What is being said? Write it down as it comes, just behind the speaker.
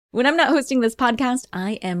When I'm not hosting this podcast,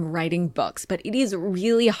 I am writing books, but it is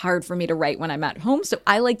really hard for me to write when I'm at home, so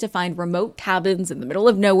I like to find remote cabins in the middle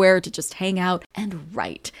of nowhere to just hang out and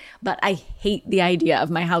write. But I hate the idea of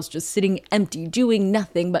my house just sitting empty, doing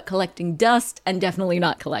nothing but collecting dust and definitely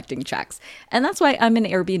not collecting checks. And that's why I'm an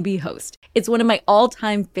Airbnb host. It's one of my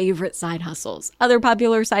all-time favorite side hustles. Other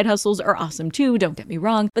popular side hustles are awesome too, don't get me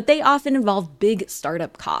wrong, but they often involve big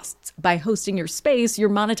startup costs. By hosting your space, you're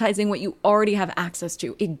monetizing what you already have access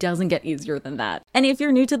to. It doesn't get easier than that. And if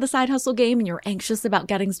you're new to the side hustle game and you're anxious about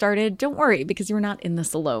getting started, don't worry, because you're not in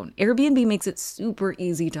this alone. Airbnb makes it super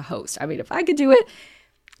easy to host. I mean, if I could do it,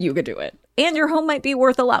 you could do it. And your home might be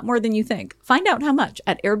worth a lot more than you think. Find out how much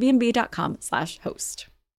at airbnb.com/host.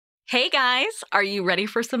 Hey guys, are you ready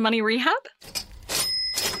for some money rehab?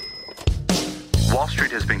 Wall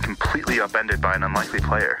Street has been completely upended by an unlikely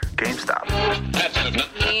player, GameStop.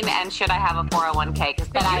 And should I have a 401k? Because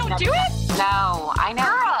then You don't do it? No, I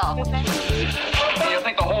know. You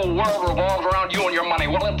think the whole world revolves around you and your money?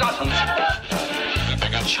 Well, it doesn't.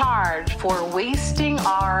 Charge for wasting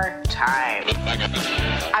our time.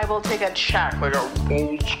 I will take a check. Like a old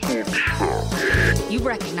school check. You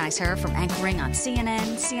recognize her from anchoring on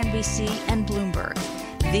CNN, CNBC, and Bloomberg.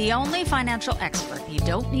 The only financial expert you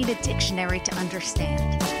don't need a dictionary to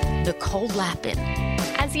understand. Nicole Lapin.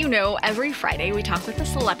 As you know, every Friday we talk with a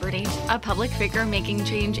celebrity, a public figure making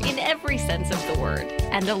change in every sense of the word,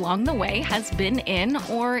 and along the way has been in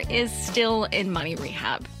or is still in money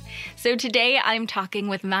rehab. So today I'm talking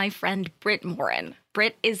with my friend Brit Morin.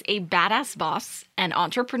 Brit is a badass boss, an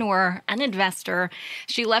entrepreneur, an investor.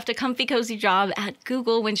 She left a comfy, cozy job at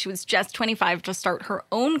Google when she was just 25 to start her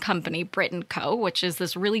own company, Brit Co, which is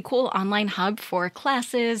this really cool online hub for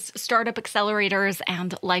classes, startup accelerators,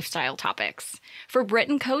 and lifestyle topics. For Brit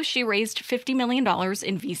Co, she raised $50 million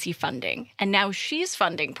in VC funding, and now she's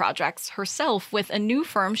funding projects herself with a new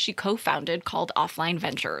firm she co-founded called Offline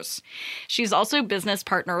Ventures. She's also business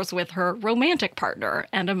partners with her romantic partner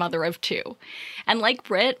and a mother of two. And like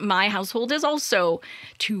Brit, my household is also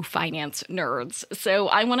two finance nerds. So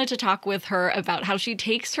I wanted to talk with her about how she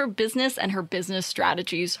takes her business and her business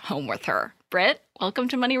strategies home with her. Brit, welcome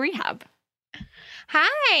to Money Rehab.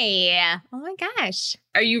 Hi. Oh my gosh.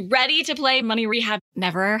 Are you ready to play Money Rehab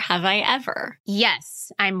Never Have I Ever?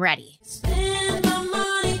 Yes, I'm ready.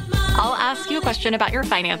 I'll ask you a question about your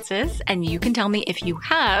finances, and you can tell me if you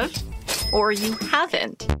have or you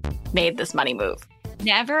haven't made this money move.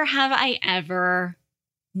 Never have I ever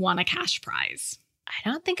won a cash prize. I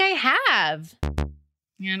don't think I have.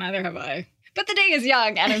 Yeah, neither have I. But the day is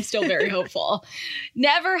young, and I'm still very hopeful.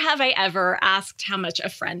 Never have I ever asked how much a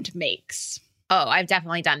friend makes. Oh, I've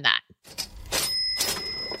definitely done that.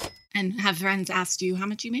 And have friends asked you how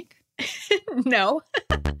much you make? No.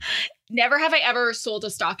 Never have I ever sold a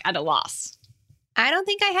stock at a loss. I don't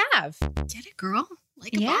think I have. Get it, girl?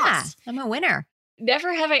 Like a Yeah, boss. I'm a winner.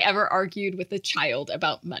 Never have I ever argued with a child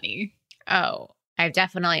about money. Oh, I've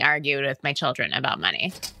definitely argued with my children about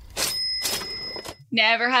money.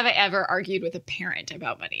 Never have I ever argued with a parent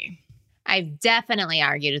about money. I've definitely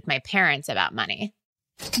argued with my parents about money.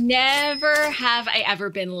 Never have I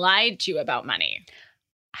ever been lied to about money.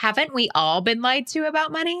 Haven't we all been lied to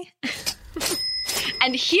about money?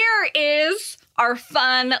 And here is our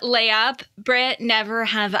fun layup. Brit, never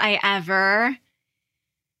have I ever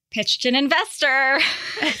pitched an investor.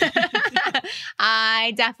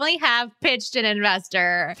 I definitely have pitched an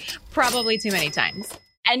investor probably too many times.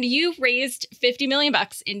 And you've raised $50 million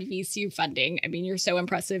in VC funding. I mean, you're so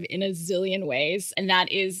impressive in a zillion ways, and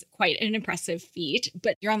that is quite an impressive feat.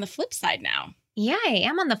 But you're on the flip side now. Yeah, I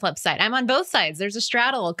am on the flip side. I'm on both sides. There's a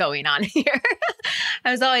straddle going on here.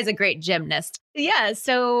 I was always a great gymnast. Yeah,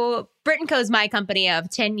 so Brit Co is my company of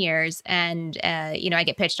 10 years. And, I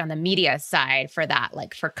get pitched on the media side for that,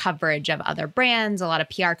 like for coverage of other brands, a lot of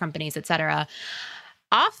PR companies, et cetera.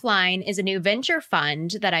 Offline is a new venture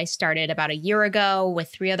fund that I started about a year ago with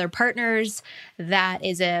 3 other partners. That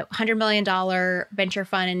is a $100 million venture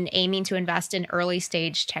fund aiming to invest in early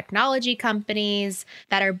stage technology companies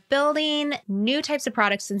that are building new types of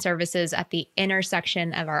products and services at the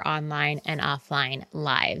intersection of our online and offline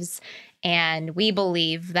lives. And we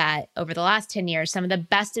believe that over the last 10 years, some of the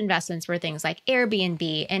best investments were things like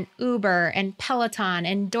Airbnb and Uber and Peloton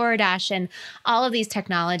and DoorDash and all of these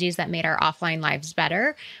technologies that made our offline lives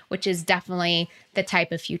better, which is definitely the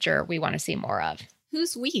type of future we want to see more of.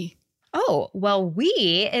 Who's we? Oh, well,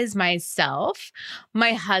 we is myself,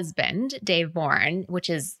 my husband, Dave Morin,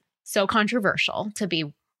 which is so controversial to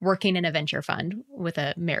be working in a venture fund with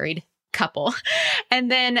a married couple.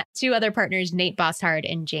 And then 2 other partners, Nate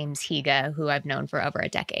Bosshard and James Higa, who I've known for over a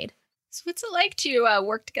decade. So what's it like to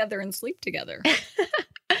work together and sleep together?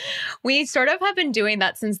 We sort of have been doing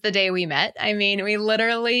that since the day we met. I mean, we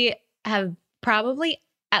literally have probably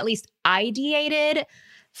at least ideated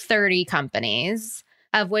 30 companies,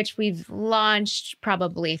 of which we've launched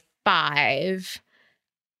probably 5.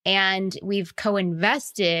 And we've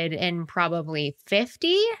co-invested in probably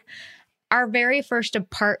 50. Our very first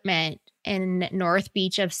apartment in North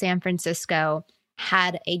Beach of San Francisco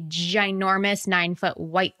had a ginormous 9-foot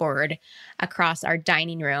whiteboard across our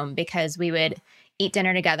dining room because we would eat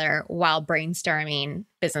dinner together while brainstorming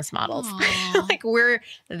business models. Like, we're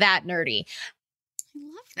that nerdy. I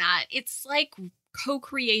love that. It's like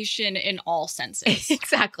co-creation in all senses.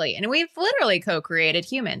 Exactly. And we've literally co-created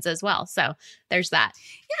humans as well. So there's that.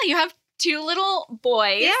 Yeah, you have 2 little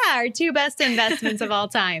boys. Yeah, our 2 best investments of all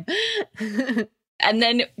time. And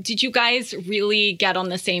then did you guys really get on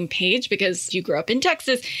the same page? Because you grew up in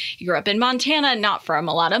Texas, you grew up in Montana, not from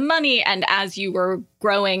a lot of money. And as you were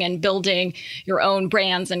growing and building your own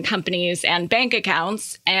brands and companies and bank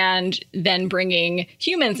accounts and then bringing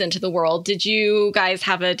humans into the world, did you guys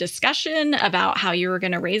have a discussion about how you were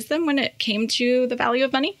going to raise them when it came to the value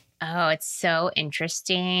of money? Oh, it's so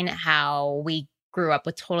interesting how we grew up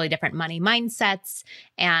with totally different money mindsets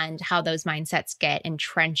and how those mindsets get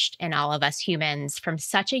entrenched in all of us humans from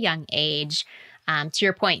such a young age. To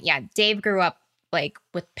your point, yeah, Dave grew up like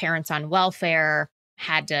with parents on welfare,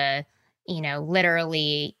 had to,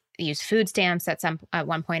 literally use food stamps at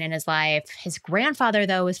one point in his life. His grandfather,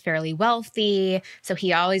 though, was fairly wealthy. So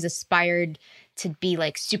he always aspired to be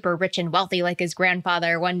like super rich and wealthy like his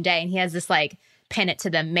grandfather one day. And he has this like pin it to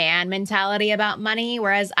the man mentality about money.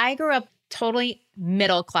 Whereas I grew up totally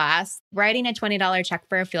middle class. Writing a $20 check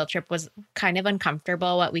for a field trip was kind of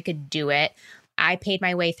uncomfortable, but we could do it. I paid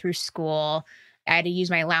my way through school. I had to use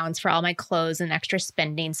my allowance for all my clothes and extra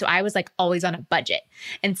spending. So I was like always on a budget.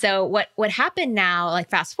 And so what happened now, like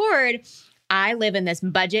fast forward, I live in this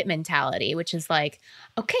budget mentality, which is like,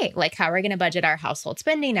 okay, like how are we going to budget our household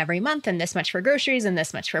spending every month and this much for groceries and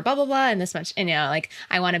this much for blah, blah, blah, and this much, like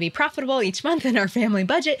I want to be profitable each month in our family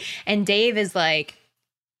budget. And Dave is like,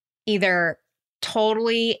 either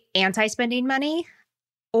totally anti-spending money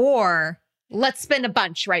or let's spend a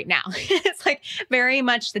bunch right now. It's like very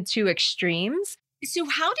much the 2 extremes. So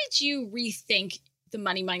how did you rethink the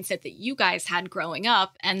money mindset that you guys had growing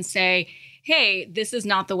up and say, hey, this is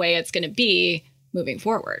not the way it's going to be moving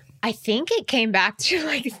forward? I think it came back to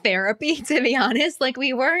like therapy, to be honest. Like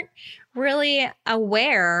we weren't really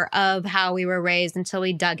aware of how we were raised until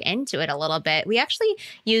we dug into it a little bit. We actually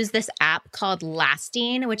use this app called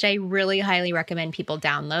Lasting, which I really highly recommend people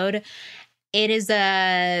download. It is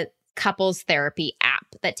a couples therapy app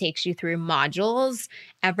that takes you through modules,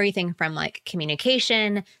 everything from like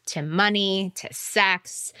communication to money to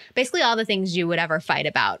sex, basically all the things you would ever fight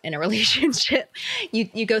about in a relationship.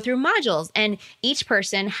 You go through modules and each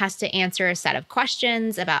person has to answer a set of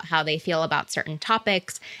questions about how they feel about certain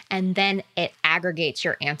topics. And then it aggregates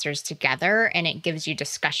your answers together and it gives you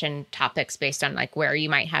discussion topics based on like where you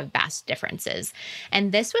might have vast differences.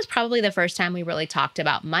 And this was probably the first time we really talked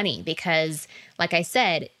about money because like I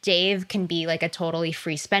said, Dave can be like a totally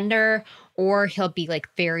free spender or he'll be like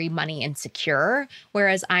very money insecure.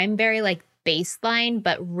 Whereas I'm very like baseline,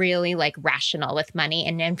 but really like rational with money.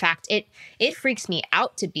 And in fact, it freaks me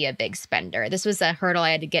out to be a big spender. This was a hurdle I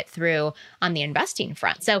had to get through on the investing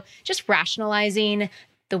front. So just rationalizing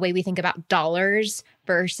the way we think about dollars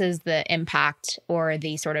versus the impact or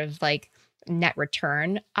the sort of like net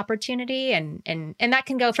return opportunity. And that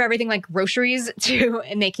can go for everything like groceries to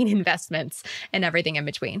making investments and everything in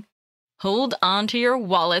between. Hold on to your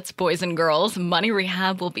wallets, boys and girls. Money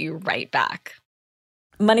Rehab will be right back.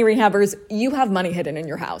 Money rehabbers, you have money hidden in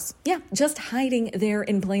your house. Yeah, just hiding there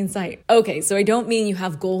in plain sight. Okay, so I don't mean you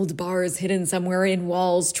have gold bars hidden somewhere in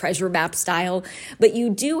walls, treasure map style, but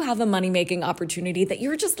you do have a money-making opportunity that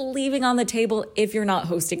you're just leaving on the table if you're not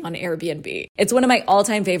hosting on Airbnb. It's one of my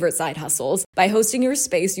all-time favorite side hustles. By hosting your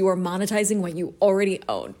space, you are monetizing what you already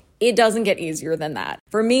own. It doesn't get easier than that.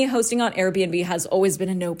 For me, hosting on Airbnb has always been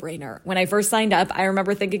a no-brainer. When I first signed up, I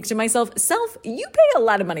remember thinking to myself, Self, you pay a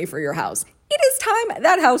lot of money for your house. It is time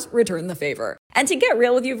that house returned the favor. And to get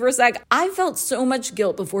real with you for a sec, I felt so much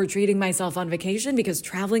guilt before treating myself on vacation because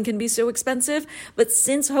traveling can be so expensive. But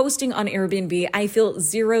since hosting on Airbnb, I feel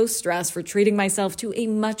zero stress for treating myself to a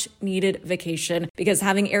much needed vacation because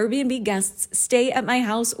having Airbnb guests stay at my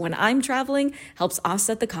house when I'm traveling helps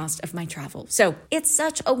offset the cost of my travel. So it's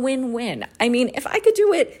such a win-win. I mean, if I could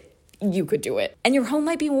do it, you could do it. And your home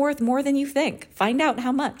might be worth more than you think. Find out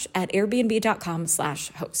how much at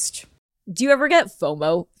airbnb.com/host. Do you ever get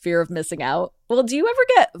FOMO, fear of missing out? Well, do you ever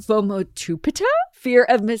get FOMO-tupita, fear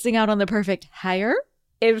of missing out on the perfect hire?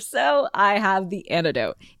 If so, I have the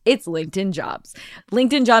antidote. It's LinkedIn Jobs.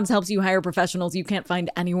 LinkedIn Jobs helps you hire professionals you can't find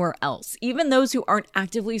anywhere else, even those who aren't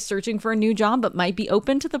actively searching for a new job but might be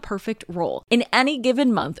open to the perfect role. In any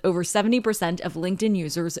given month, over 70% of LinkedIn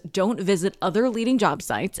users don't visit other leading job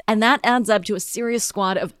sites, and that adds up to a serious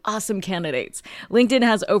squad of awesome candidates. LinkedIn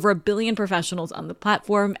has over 1 billion professionals on the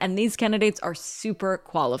platform, and these candidates are super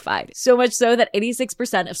qualified. So much so that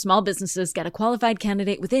 86% of small businesses get a qualified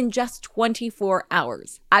candidate within just 24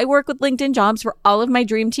 hours. I work with LinkedIn Jobs for all of my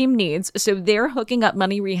dream team needs, so they're hooking up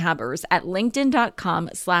money rehabbers at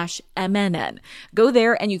linkedin.com/MNN. Go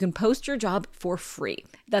there and you can post your job for free.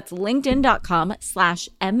 That's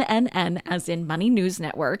linkedin.com/MNN, as in Money News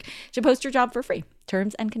Network, to post your job for free.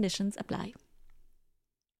 Terms and conditions apply.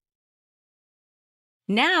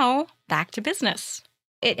 Now, back to business.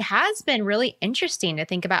 It has been really interesting to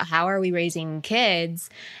think about how are we raising kids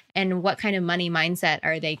and what kind of money mindset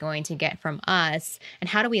are they going to get from us, and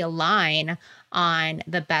how do we align on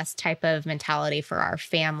the best type of mentality for our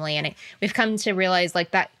family. And we've come to realize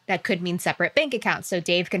like that could mean separate bank accounts. So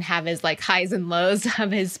Dave can have his like highs and lows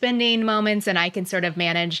of his spending moments, and I can sort of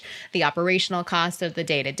manage the operational cost of the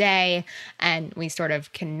day to day, and we sort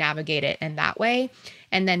of can navigate it in that way.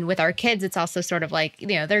 And then with our kids, it's also sort of like,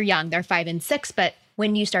 they're young, they're 5 and 6, but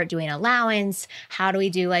when you start doing allowance, how do we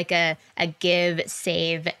do like a give,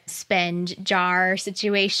 save, spend jar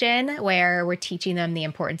situation where we're teaching them the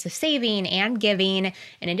importance of saving and giving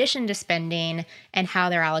in addition to spending, and how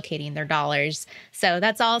they're allocating their dollars. So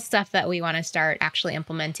that's all stuff that we want to start actually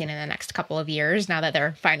implementing in the next couple of years, now that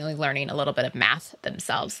they're finally learning a little bit of math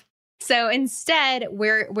themselves. So instead,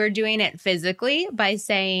 we're doing it physically by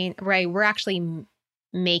saying, right, we're actually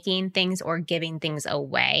making things or giving things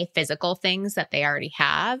away, physical things that they already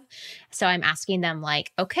have. So I'm asking them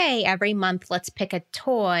like, okay, every month, let's pick a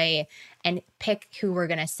toy and pick who we're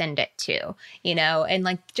going to send it to, and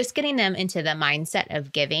like just getting them into the mindset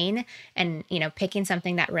of giving and, picking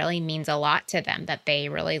something that really means a lot to them, that they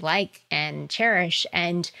really like and cherish,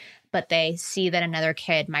 but they see that another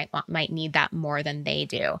kid might need that more than they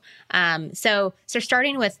do. So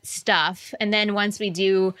starting with stuff, and then once we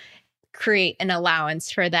do create an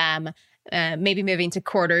allowance for them, maybe moving to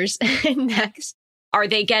quarters next. Are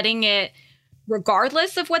they getting it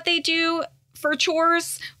regardless of what they do for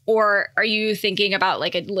chores, or are you thinking about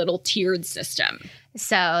like a little tiered system?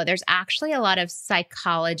 So there's actually a lot of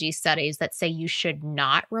psychology studies that say you should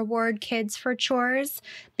not reward kids for chores,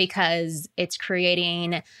 because it's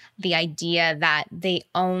creating the idea that they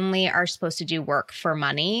only are supposed to do work for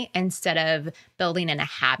money, instead of building in a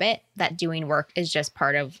habit that doing work is just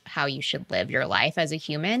part of how you should live your life as a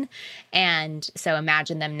human. And so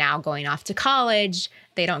imagine them now going off to college.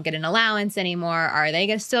 They don't get an allowance anymore. Are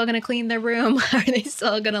they still going to clean their room? Are they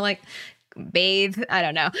still going to like bathe? I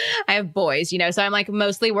don't know. I have boys, so I'm like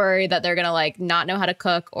mostly worried that they're going to like not know how to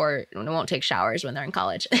cook or won't take showers when they're in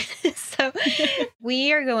college. So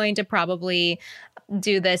we are going to probably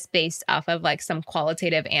do this based off of like some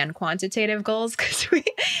qualitative and quantitative goals, because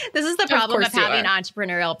this is the problem of having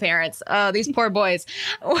entrepreneurial parents. Oh, these poor boys.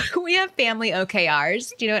 We have family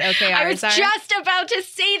OKRs. Do you know what OKRs are? I was just about to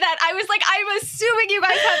say that. I was like, I'm assuming you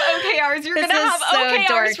guys have OKRs. You're going to have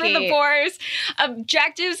OKRs for the boys.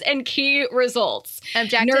 Objectives and key results.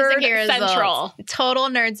 Objectives Nerd and key results. Central. Total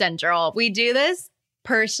nerd central. We do this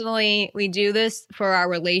personally, we do this for our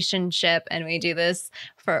relationship, and we do this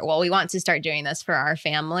we want to start doing this for our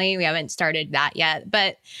family. We haven't started that yet,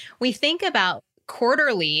 but we think about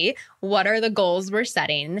quarterly, what are the goals we're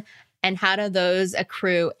setting, and how do those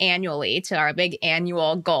accrue annually to our big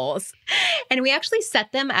annual goals? And we actually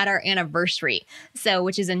set them at our anniversary,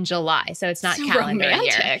 which is in July. So it's not calendar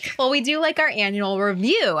year. Well, we do like our annual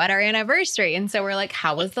review at our anniversary. And so we're like,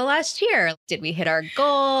 how was the last year? Did we hit our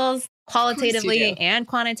goals? Qualitatively and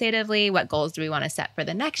quantitatively, what goals do we want to set for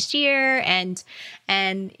the next year? And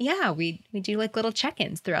yeah, we do like little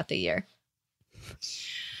check-ins throughout the year.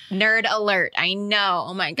 Nerd alert. I know.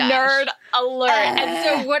 Oh my gosh. Nerd alert. And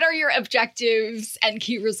so what are your objectives and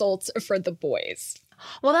key results for the boys?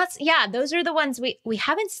 Well, those are the ones we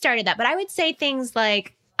haven't started that, but I would say things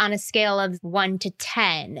like on a scale of 1 to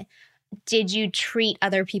 10, did you treat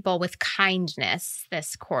other people with kindness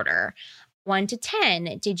this quarter? 1 to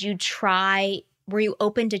 10, were you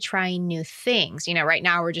open to trying new things? Right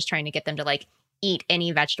now we're just trying to get them to like eat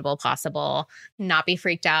any vegetable possible, not be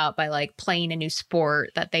freaked out by like playing a new sport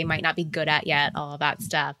that they might not be good at yet, all of that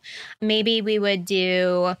stuff. Maybe we would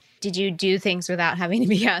did you do things without having to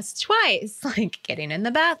be asked twice, like getting in the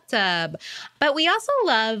bathtub? But we also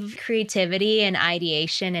love creativity and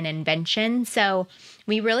ideation and invention. So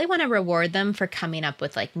we really want to reward them for coming up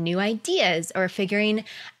with like new ideas or figuring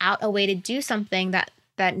out a way to do something that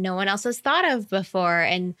that no one else has thought of before.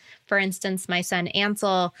 And for instance, my son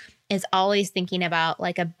Ansel is always thinking about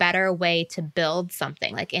like a better way to build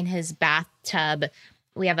something. Like in his bathtub,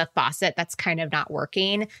 we have a faucet that's kind of not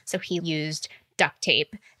working. So he used duct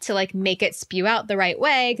tape to like make it spew out the right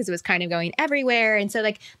way because it was kind of going everywhere. And so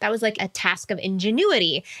like that was like a task of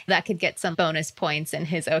ingenuity that could get some bonus points in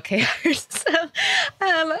his OKRs. So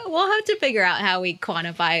we'll have to figure out how we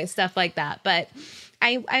quantify stuff like that. But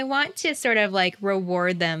I want to sort of like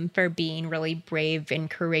reward them for being really brave and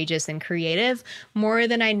courageous and creative more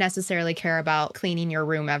than I necessarily care about cleaning your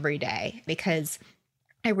room every day, because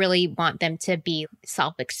I really want them to be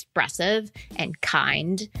self-expressive and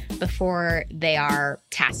kind before they are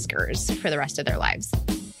taskers for the rest of their lives.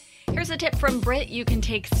 Here's a tip from Brit you can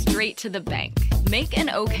take straight to the bank. Make an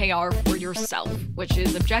OKR for yourself, which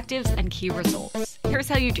is objectives and key results. Here's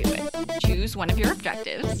how you do it. Choose one of your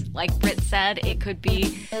objectives. Like Brit said, it could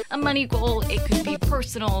be a money goal, it could be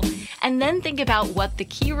personal, and then think about what the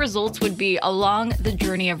key results would be along the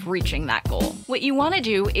journey of reaching that goal. What you want to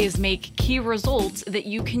do is make key results that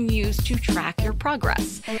you can use to track your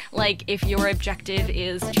progress. Like if your objective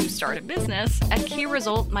is to start a business, a key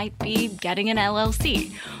result might be getting an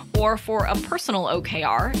LLC. Or for a personal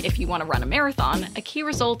OKR, if you want to run a marathon, a key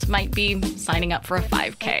result might be signing up for a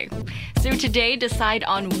 5K. So today, decide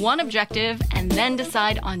on one objective and then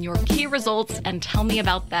decide on your key results and tell me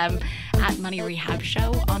about them at Money Rehab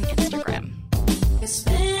Show on Instagram.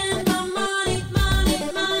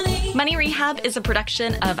 Money Rehab is a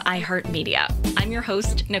production of iHeartMedia. I'm your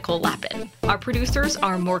host, Nicole Lappin. Our producers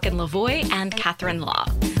are Morgan Lavoie and Catherine Law.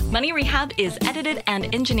 Money Rehab is edited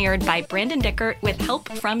and engineered by Brandon Dickert with help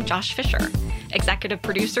from Josh Fisher. Executive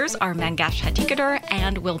producers are Mangesh Hattikudur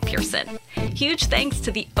and Will Pearson. Huge thanks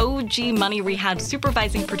to the OG Money Rehab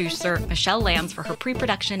supervising producer, Michelle Lambs, for her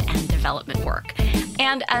pre-production and development work.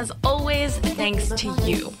 And as always, thanks to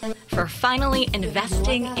you for finally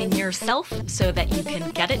investing in yourself so that you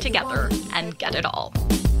can get it together and get it all.